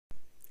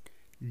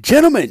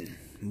Gentlemen,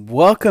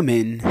 welcome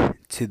in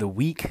to the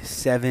Week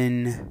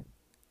 7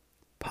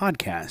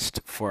 podcast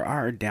for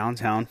our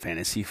Downtown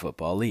Fantasy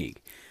Football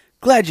League.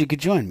 Glad you could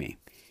join me.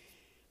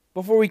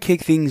 Before we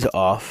kick things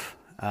off,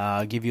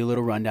 I'll give you a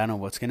little rundown on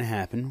what's going to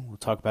happen. We'll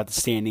talk about the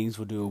standings.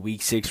 We'll do a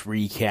Week 6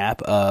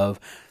 recap of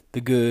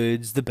the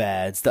goods, the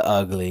bads, the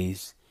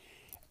uglies.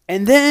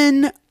 And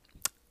then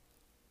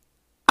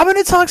I'm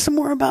going to talk some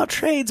more about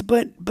trades,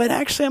 but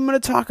actually I'm going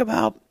to talk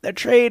about a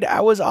trade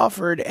I was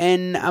offered,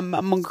 and I'm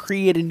going to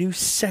create a new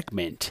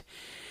segment.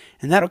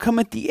 And that'll come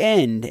at the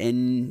end,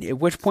 and at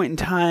which point in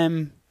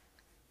time,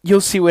 you'll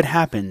see what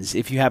happens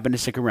if you happen to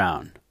stick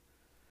around.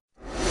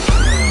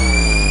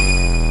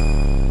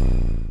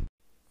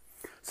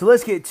 So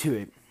let's get to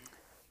it.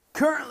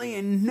 Currently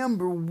in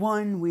number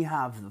 1, we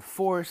have the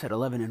Force at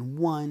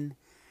 11-1.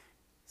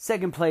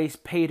 Second place,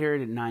 Pater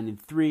at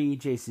 9-3.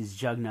 Jason's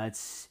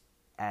Jugnuts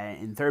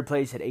in third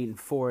place at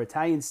 8-4.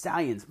 Italian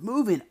Stallions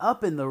moving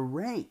up in the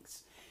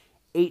ranks.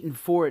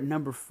 8-4 at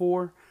number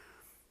 4.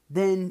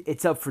 Then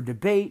it's up for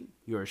debate.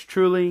 Yours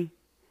truly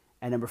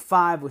at number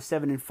 5 with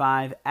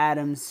 7-5.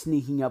 Adams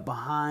sneaking up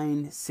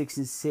behind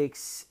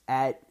 6-6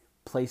 at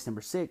place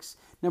number 6.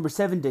 Number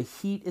 7, The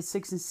Heat at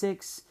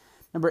 6-6.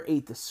 Number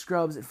 8, The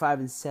Scrubs at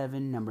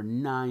 5-7. Number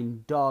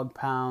 9, Dog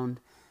Pound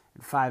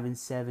at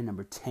 5-7.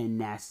 Number 10,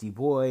 Nasty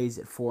Boys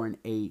at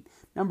 4-8.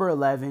 Number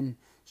 11,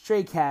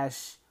 Stray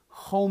Cash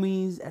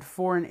Homies at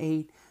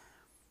 4-8.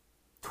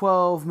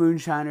 12,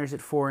 Moonshiners at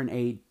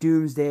 4-8.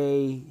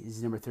 Doomsday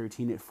is number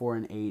 13 at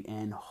 4-8.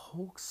 And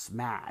Hulk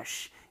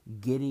Smash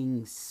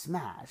getting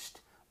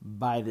smashed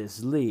by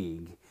this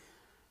league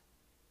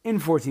in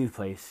 14th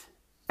place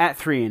at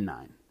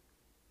 3-9.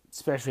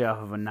 Especially off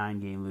of a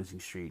 9-game losing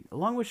streak.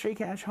 Along with Stray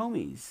Cash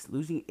Homies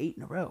losing 8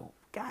 in a row.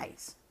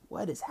 Guys,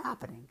 what is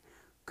happening?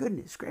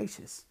 Goodness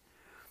gracious.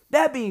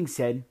 That being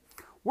said,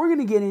 we're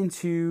going to get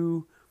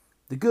into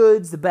the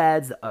goods, the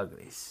bads, the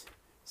uglies.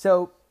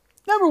 So,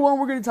 number 1,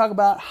 we're going to talk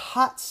about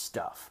hot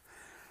stuff.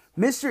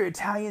 Mr.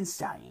 Italian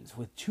Stallions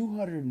with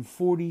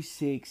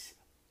 246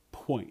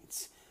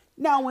 points.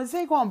 Now, when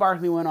Saquon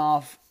Barkley went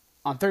off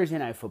on Thursday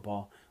Night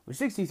Football with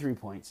 63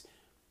 points,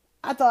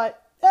 I thought,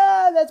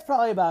 that's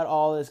probably about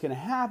all that's going to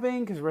happen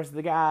because the rest of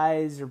the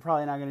guys are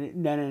probably not going to...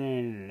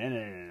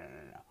 No.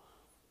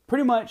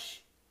 Pretty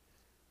much,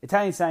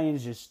 Italian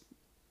Stallions just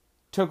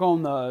took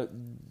on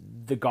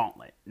the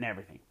gauntlet and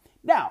everything.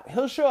 Now,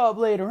 he'll show up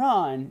later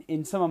on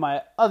in some of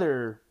my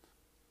other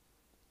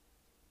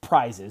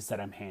prizes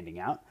that I'm handing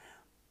out.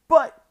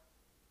 But,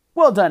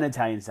 well done,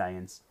 Italian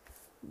Stallions.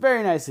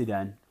 Very nicely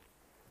done.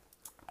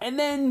 And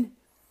then,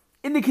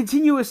 in the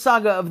continuous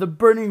saga of the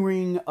Burning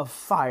Ring of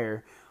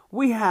Fire,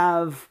 we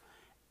have,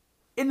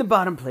 in the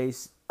bottom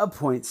place of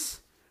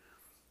points,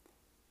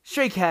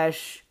 Stray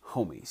Cash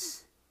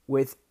Homies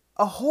with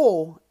a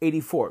whole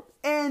 84.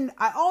 And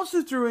I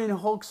also threw in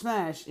Hulk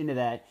Smash into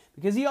that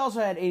because he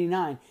also had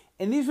 89.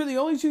 And these were the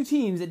only 2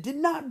 teams that did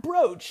not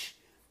breach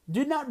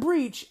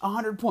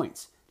 100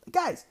 points.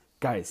 Guys,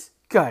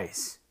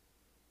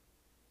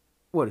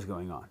 what is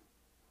going on?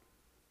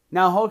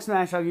 Now, Hulk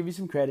Smash, I'll give you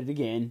some credit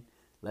again.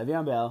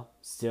 Le'Veon Bell,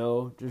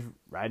 still just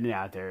riding it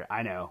out there.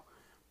 I know.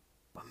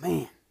 But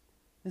man,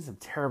 this is some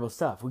terrible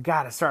stuff. We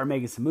got to start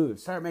making some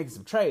moves. Start making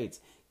some trades.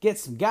 Get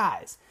some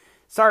guys.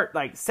 Start,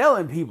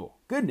 selling people.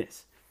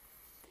 Goodness.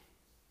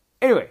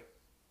 Anyway,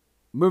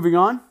 moving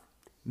on.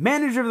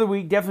 Manager of the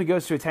week definitely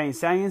goes to Italian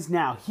Stallions.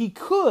 Now, he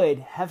could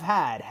have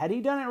had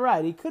he done it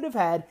right, he could have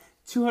had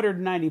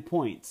 290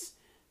 points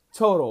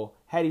total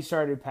had he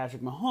started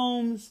Patrick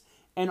Mahomes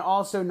and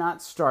also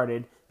not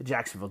started the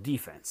Jacksonville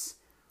defense.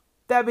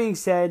 That being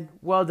said,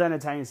 well done,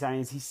 Italian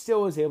Stallions. He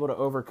still was able to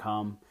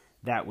overcome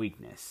that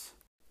weakness.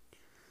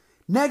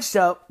 Next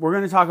up, we're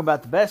going to talk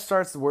about the best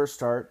starts, the worst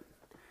start,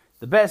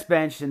 the best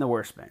bench, and the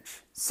worst bench.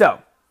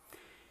 So,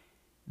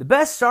 the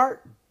best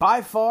start,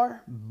 by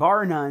far,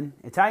 bar none,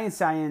 Italian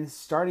Stallions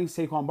starting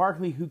Saquon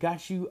Barkley, who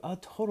got you a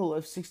total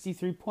of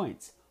 63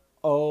 points.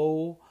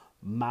 Oh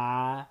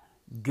my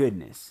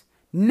goodness.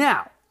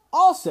 Now,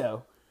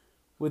 also,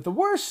 with the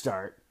worst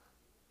start,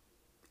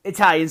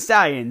 Italian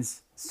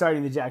Stallions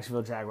starting the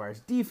Jacksonville Jaguars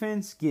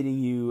defense, getting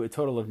you a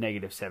total of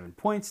negative 7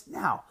 points.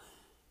 Now,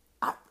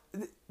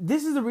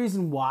 this is the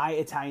reason why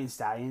Italian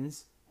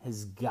Stallions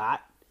has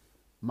got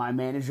my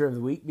manager of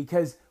the week,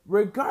 because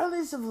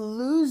regardless of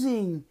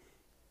losing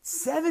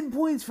 7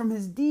 points from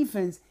his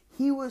defense,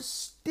 he was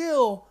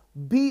still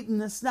beating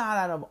the snot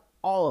out of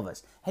all of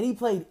us. Had he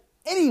played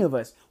any of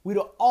us, we'd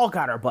have all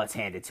got our butts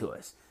handed to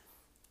us.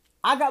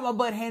 I got my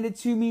butt handed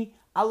to me.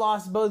 I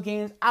lost both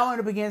games. I went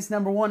up against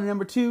number 1 and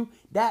number 2.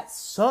 That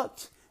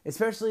sucked,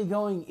 especially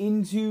going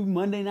into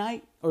Monday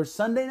night or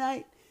Sunday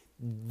night.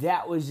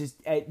 That was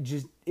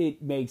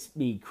it makes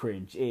me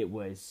cringe. It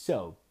was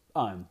so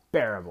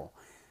unbearable.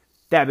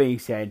 That being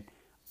said,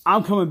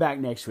 I'm coming back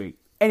next week.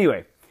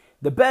 Anyway,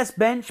 the best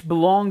bench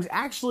belongs,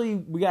 actually,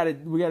 we got a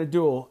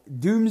duel.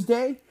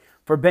 Doomsday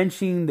for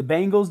benching the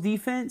Bengals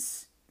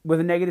defense with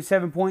a negative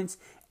 7 points,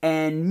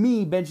 and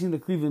me benching the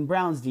Cleveland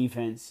Browns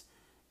defense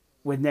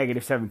with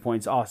negative 7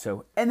 points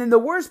also. And then the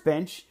worst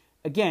bench,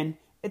 again,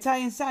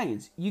 Italian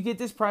Stallions, you get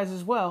this prize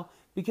as well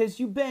because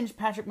you bench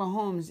Patrick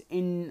Mahomes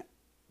in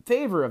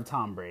favor of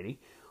Tom Brady,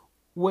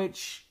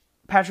 which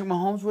Patrick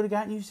Mahomes would have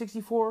gotten you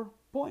 64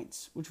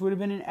 points, which would have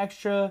been an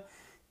extra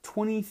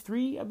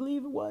 23, I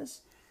believe it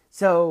was.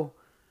 So,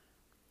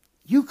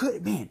 you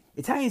could, man,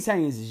 Italian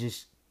Stallions is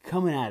just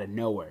coming out of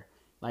nowhere.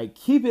 Like,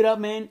 keep it up,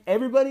 man.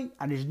 Everybody,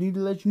 I just need to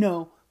let you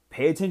know,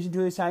 pay attention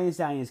to Italian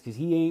Stallions because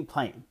he ain't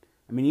playing.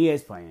 I mean, he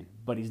is playing,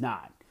 but he's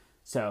not.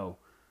 So,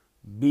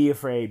 be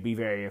afraid, be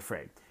very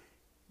afraid.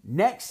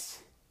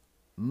 Next,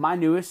 my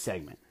newest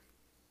segment.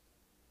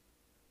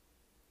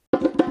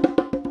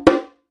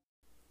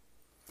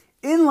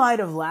 In light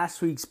of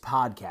last week's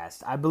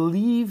podcast, I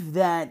believe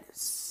that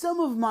some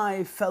of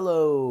my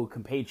fellow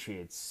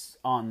compatriots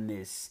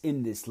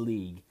in this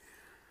league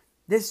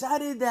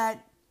decided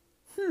that,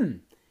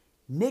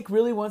 Nick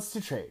really wants to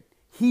trade.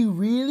 He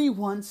really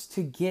wants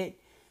to get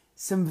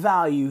some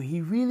value. He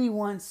really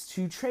wants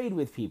to trade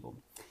with people.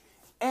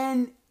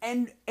 And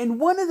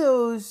one of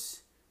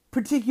those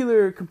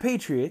particular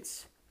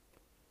compatriots,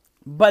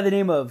 by the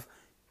name of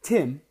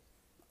Tim,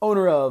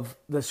 owner of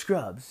The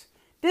Scrubs,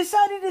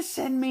 decided to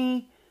send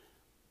me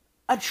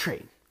a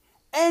trade.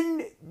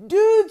 And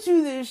due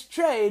to this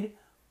trade,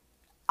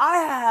 I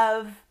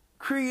have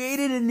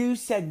created a new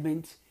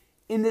segment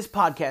in this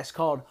podcast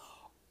called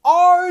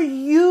Are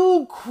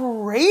You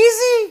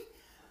Crazy?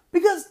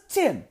 Because,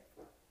 Tim,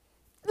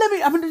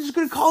 I'm just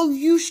going to call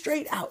you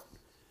straight out.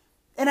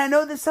 And I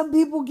know that some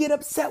people get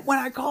upset when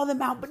I call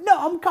them out, but no,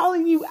 I'm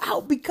calling you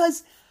out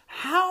because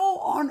how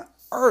on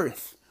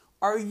earth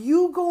are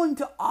you going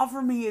to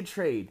offer me a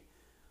trade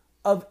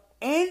of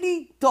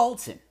Andy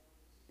Dalton?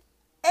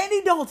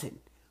 Andy Dalton,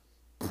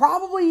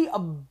 probably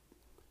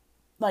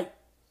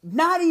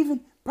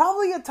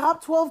probably a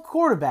top 12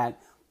 quarterback,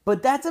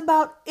 but that's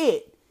about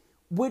it,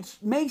 which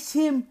makes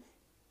him,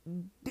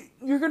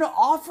 you're going to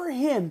offer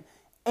him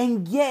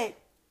and get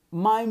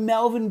my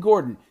Melvin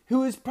Gordon,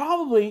 who is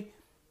probably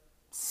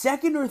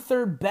second or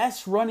third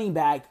best running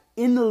back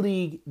in the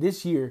league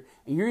this year,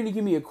 and you're going to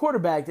give me a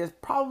quarterback that's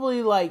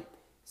probably like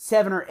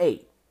 7 or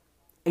 8,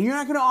 and you're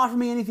not going to offer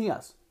me anything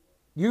else.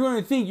 You're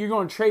going to think you're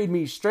going to trade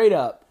me straight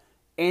up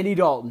Andy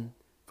Dalton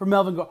for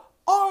Melvin Gordon.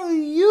 Are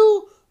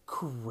you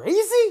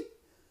crazy?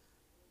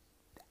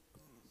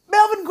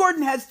 Melvin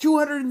Gordon has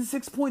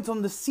 206 points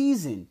on the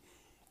season.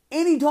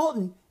 Andy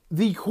Dalton,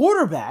 the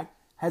quarterback,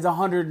 has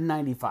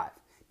 195.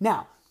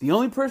 Now, the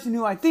only person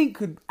who I think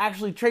could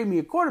actually trade me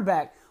a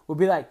quarterback would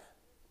be like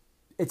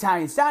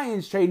Italian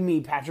Stallions trading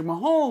me Patrick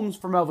Mahomes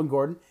for Melvin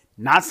Gordon.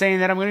 Not saying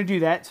that I'm going to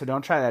do that, so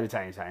don't try that,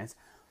 Italian Stallions.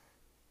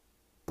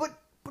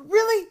 But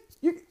really?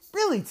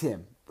 Really,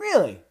 Tim?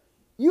 Really?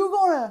 You're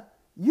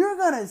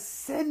gonna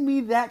send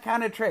me that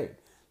kind of trade?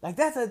 Like,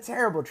 that's a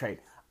terrible trade.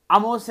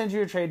 I'm going to send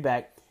you a trade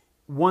back.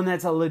 One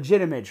that's a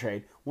legitimate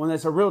trade. One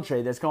that's a real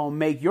trade that's going to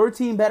make your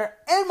team better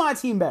and my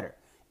team better.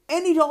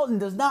 Andy Dalton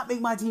does not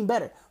make my team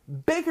better.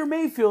 Baker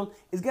Mayfield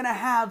is going to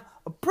have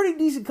a pretty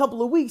decent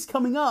couple of weeks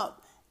coming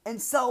up. And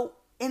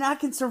I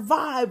can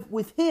survive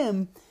with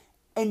him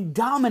and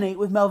dominate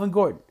with Melvin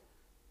Gordon.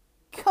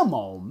 Come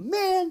on,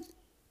 man.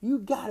 You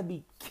got to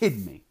be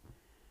kidding me.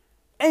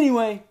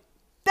 Anyway,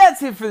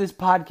 that's it for this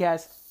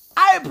podcast.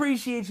 I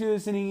appreciate you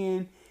listening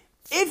in.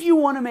 If you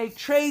want to make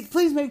trades,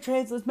 please make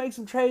trades. Let's make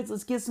some trades.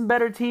 Let's get some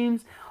better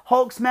teams.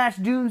 Hulk Smash,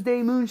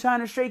 Doomsday,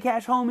 Moonshiner, Stray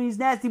Cash Homies,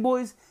 Nasty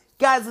Boys.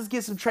 Guys, let's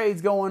get some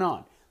trades going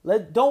on.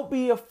 Don't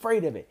be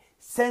afraid of it.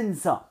 Send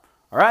some.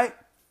 All right?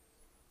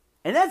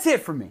 And that's it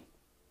for me.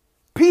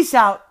 Peace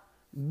out.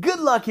 Good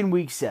luck in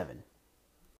week 7.